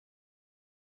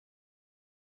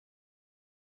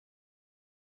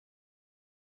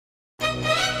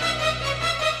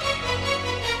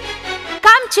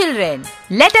children,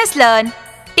 let us learn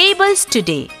tables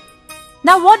today.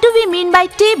 Now what do we mean by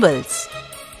tables?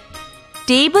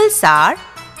 Tables are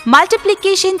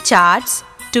multiplication charts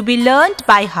to be learnt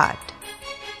by heart.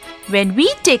 When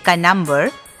we take a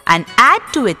number and add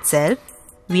to itself,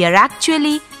 we are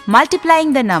actually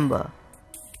multiplying the number.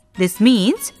 This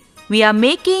means we are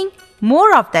making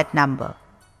more of that number.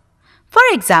 For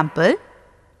example,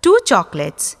 2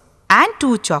 chocolates and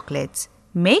 2 chocolates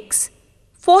makes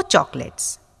 4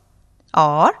 chocolates.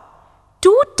 Or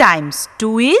 2 times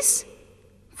 2 is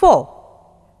 4.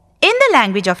 In the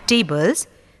language of tables,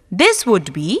 this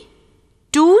would be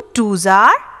 2 2s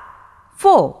are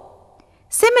 4.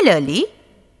 Similarly,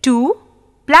 2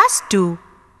 plus 2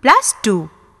 plus 2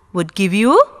 would give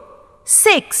you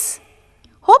 6.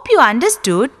 Hope you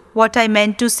understood what I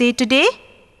meant to say today.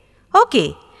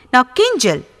 Okay, now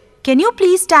Kinjal, can you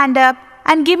please stand up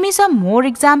and give me some more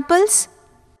examples?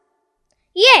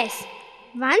 Yes,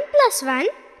 1 plus 1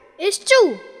 is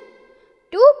 2.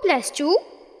 2 plus 2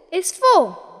 is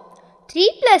 4.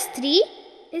 3 plus 3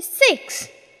 is 6.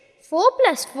 4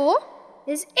 plus 4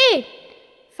 is 8.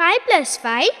 5 plus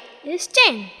 5 is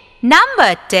 10.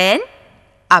 Number 10,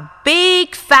 a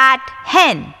big fat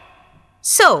hen.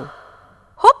 So,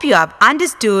 hope you have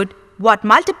understood what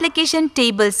multiplication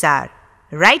tables are.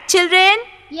 Right, children?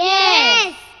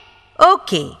 Yes.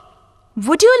 Okay.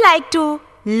 Would you like to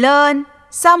learn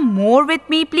some more with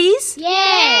me, please?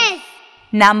 Yes.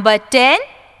 Number 10,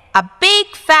 a big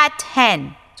fat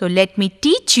hen. So let me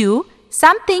teach you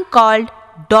something called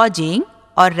dodging,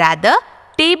 or rather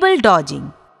table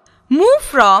dodging. Move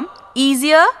from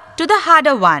easier to the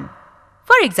harder one.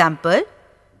 For example,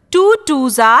 2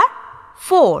 2s are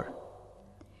 4.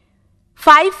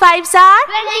 5 5s are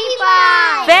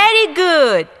 25. Very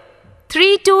good.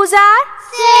 3 2s are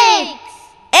 6.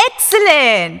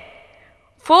 excellent.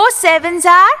 4 7s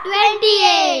are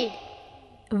 28.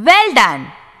 well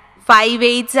done. 5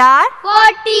 8s are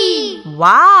 40.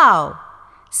 wow.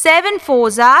 7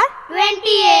 4s are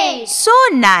 28. so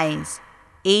nice.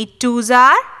 8 2s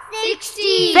are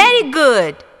 60. very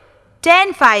good.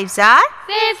 10 5s are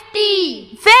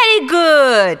 50. very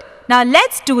good. Now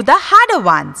let's do the harder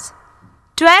ones.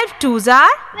 12 2s are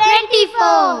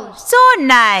 24. so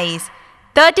nice.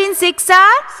 13 6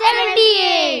 are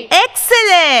 78.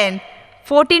 excellent.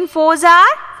 14 4s are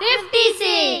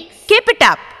 56. keep it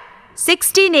up.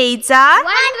 16 8s are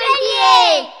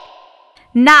 128.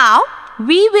 now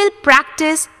we will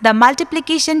practice the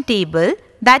multiplication table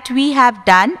that we have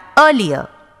done earlier.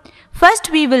 First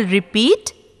we will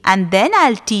repeat and then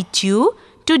I'll teach you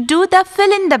to do the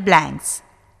fill in the blanks.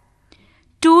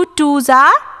 2 2s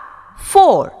are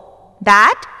 4.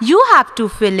 That you have to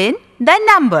fill in the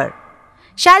number.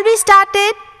 Shall we start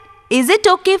it? Is it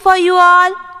okay for you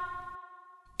all?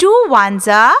 2 1s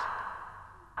are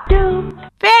 2.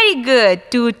 very good.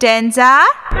 2 10s are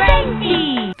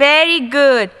 20. very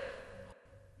good.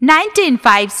 19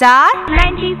 5s are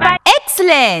 95.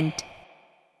 excellent.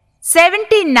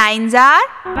 17 9s are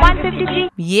 153.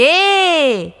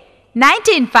 yay.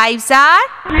 19 5s are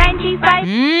 95.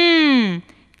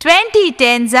 20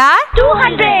 10s are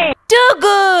 200. too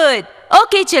good.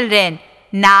 Okay children,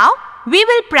 now we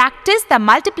will practice the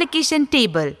multiplication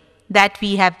table that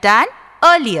we have done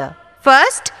earlier.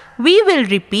 First, we will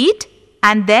repeat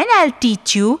and then I'll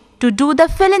teach you to do the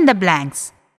fill in the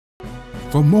blanks.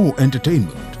 For more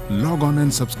entertainment, log on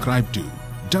and subscribe to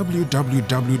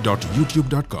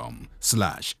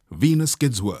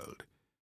www.youtube.com/VenusKidsWorld.